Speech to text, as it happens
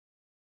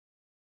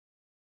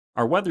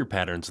Our weather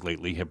patterns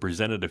lately have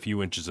presented a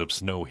few inches of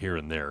snow here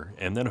and there,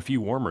 and then a few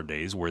warmer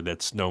days where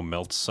that snow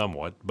melts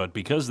somewhat, but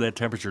because that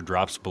temperature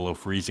drops below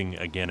freezing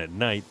again at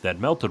night, that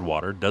melted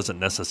water doesn't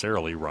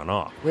necessarily run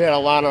off. We had a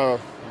lot of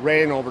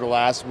rain over the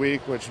last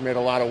week, which made a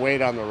lot of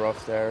weight on the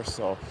roof there.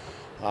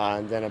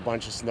 And then a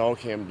bunch of snow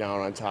came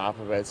down on top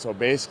of it. So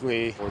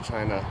basically, we're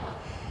trying to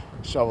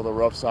shovel the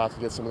roofs off to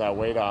get some of that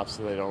weight off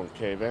so they don't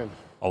cave in.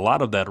 A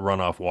lot of that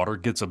runoff water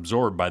gets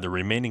absorbed by the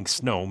remaining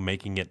snow,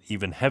 making it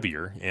even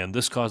heavier, and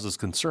this causes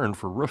concern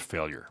for roof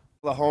failure.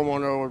 The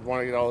homeowner would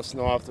want to get all the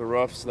snow off the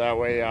roof so that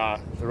way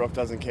the roof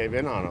doesn't cave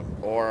in on them,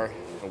 or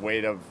the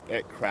weight of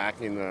it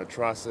cracking the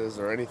trusses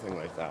or anything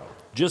like that.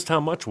 Just how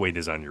much weight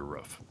is on your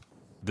roof?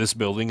 This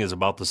building is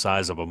about the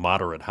size of a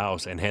moderate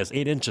house and has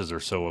 8 inches or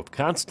so of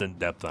constant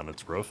depth on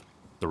its roof.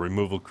 The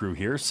removal crew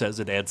here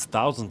says it adds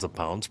thousands of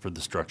pounds for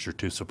the structure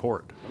to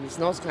support. The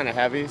snow's kind of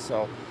heavy,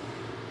 so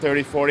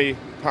 30, 40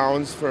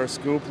 pounds for a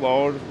scoop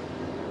load,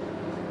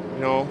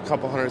 a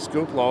couple hundred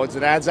scoop loads.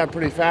 It adds up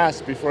pretty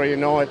fast. Before you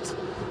know it,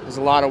 there's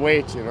a lot of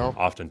weight,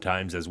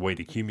 Oftentimes, as weight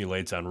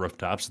accumulates on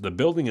rooftops, the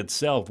building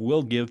itself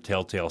will give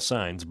telltale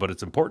signs, but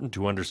it's important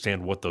to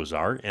understand what those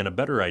are and a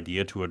better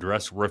idea to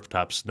address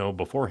rooftop snow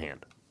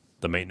beforehand.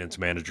 The maintenance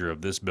manager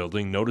of this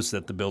building noticed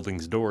that the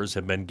building's doors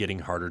have been getting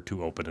harder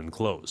to open and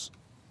close.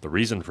 The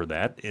reason for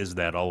that is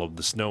that all of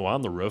the snow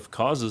on the roof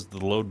causes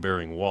the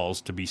load-bearing walls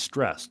to be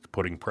stressed,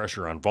 putting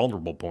pressure on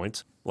vulnerable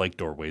points like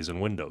doorways and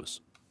windows.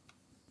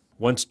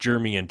 Once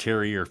Jeremy and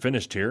Terry are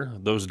finished here,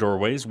 those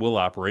doorways will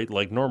operate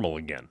like normal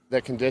again.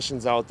 The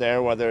conditions out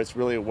there, whether it's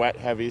really wet,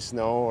 heavy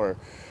snow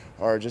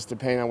or just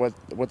depending on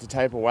what the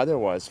type of weather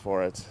was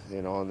for it,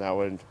 and that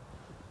would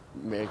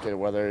make it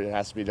whether it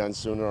has to be done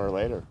sooner or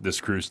later. This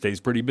crew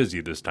stays pretty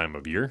busy this time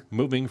of year,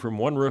 moving from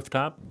one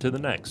rooftop to the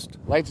next.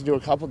 Like to do a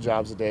couple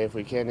jobs a day if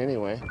we can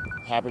anyway.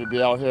 Happy to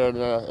be out here in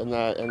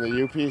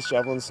the UP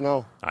shoveling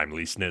snow. I'm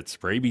Lee Snitz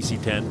for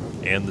ABC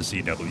 10 and the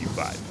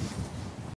CW5.